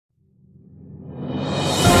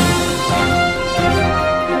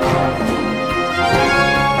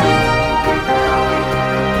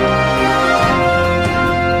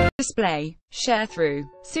display. Sharethrough.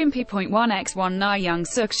 Soompi.1x1 Na Young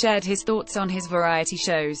Suk shared his thoughts on his variety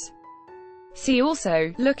shows. See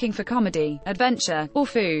also, looking for comedy, adventure, or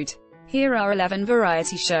food. Here are 11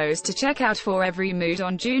 variety shows to check out for every mood.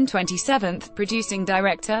 On June 27, producing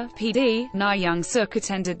director, PD, Na Young Suk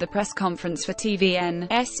attended the press conference for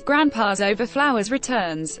TVN's Grandpa's Over Flowers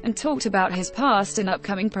returns, and talked about his past and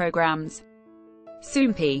upcoming programs.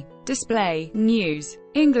 Soompi. Display. News.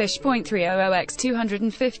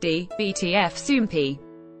 English.300x250, BTF Soompi.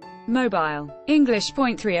 Mobile.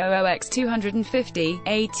 English.300x250,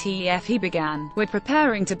 ATF. He began, "We're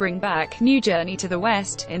preparing to bring back New Journey to the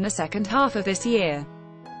West in the second half of this year.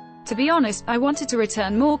 To be honest, I wanted to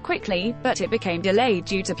return more quickly, but it became delayed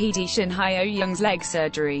due to PD Shin Hyo Young's leg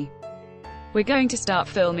surgery. We're going to start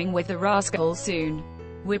filming with The Rascal soon.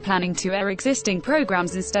 We're planning to air existing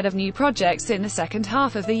programs instead of new projects in the second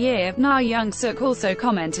half of the year." Na Young Suk also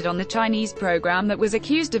commented on the Chinese program that was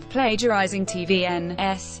accused of plagiarizing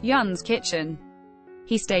TVN's Youn's Kitchen.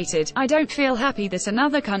 He stated, "I don't feel happy that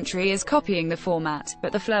another country is copying the format,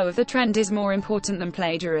 but the flow of the trend is more important than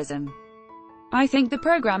plagiarism. I think the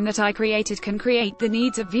program that I created can create the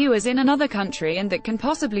needs of viewers in another country and that can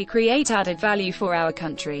possibly create added value for our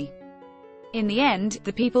country. In the end,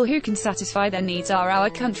 the people who can satisfy their needs are our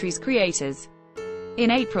country's creators."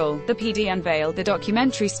 In April, the PD unveiled the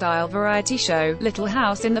documentary-style variety show, Little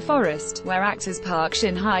House in the Forest, where actors Park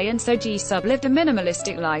Shin-hye and So Ji-sub lived a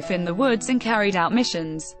minimalistic life in the woods and carried out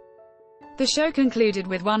missions. The show concluded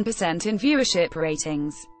with 1% in viewership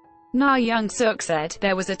ratings. Na Young Suk said,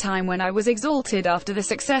 "There was a time when I was exalted after the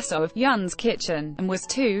success of Youn's Kitchen, and was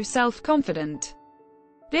too self-confident.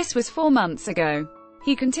 This was 4 months ago."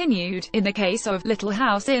 He continued, "In the case of Little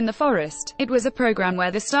House in the Forest, it was a program where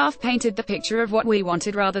the staff painted the picture of what we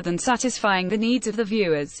wanted rather than satisfying the needs of the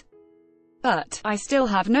viewers. But I still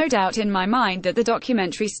have no doubt in my mind that the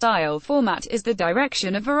documentary-style format is the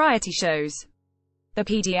direction of variety shows." The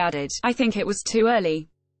PD added, "I think it was too early.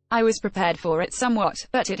 I was prepared for it somewhat,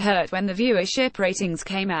 but it hurt when the viewership ratings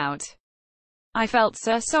came out. I felt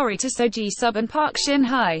sorry to So Ji-sub and Park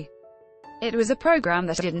Shin-hye. It was a program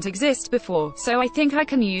that didn't exist before, so I think I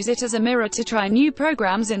can use it as a mirror to try new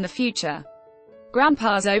programs in the future."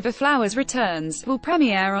 Grandpa's Over Flowers returns, will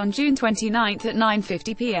premiere on June 29 at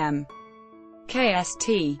 9:50 p.m.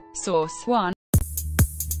 KST. Source 1.